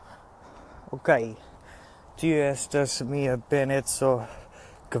Ok, tiu estas mia beneco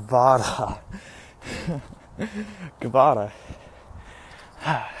kvara. Kvara.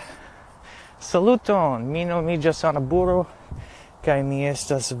 Saluton, mi nomiĝas Anaburo kaj mi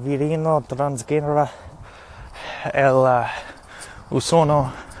estas virino transgenera el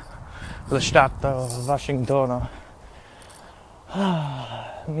Usono, la ŝtato Vaŝingtono.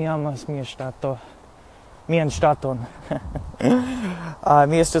 Mi amas mian ŝtaton.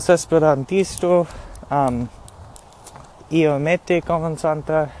 Mi estas esperantisto, iomete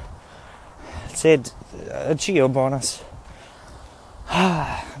komencanta, sed ĉio bonas.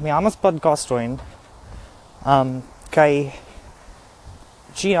 Mi amas podcastojn, kaj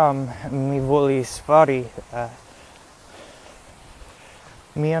ĉiam mi volis fari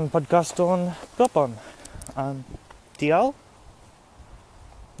mian podcaston propon. Tial?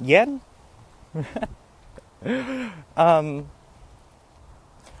 Jen?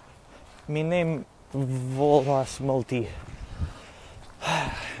 Mi ne volas multi.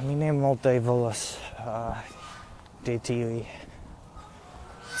 Mi ne multe volas de tiu.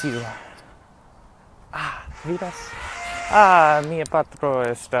 Vidas? Mia patro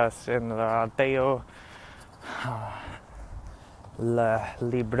estas en la arteo. La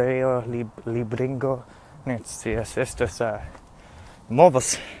libreo, libringo, ne scias, estas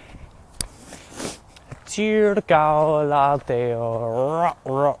movas circa la arteo.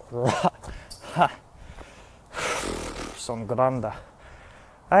 Son granda.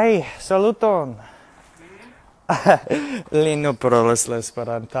 Saluton! Li nu parolas la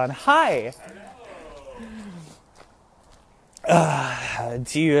Esperantan. Hi!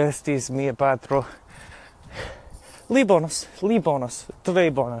 Tiu estis mia patro. Li bonas,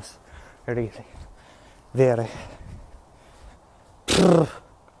 tre bonas. Really. Vere.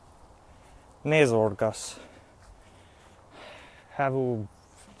 Ne zorgas. Havu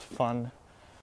fun.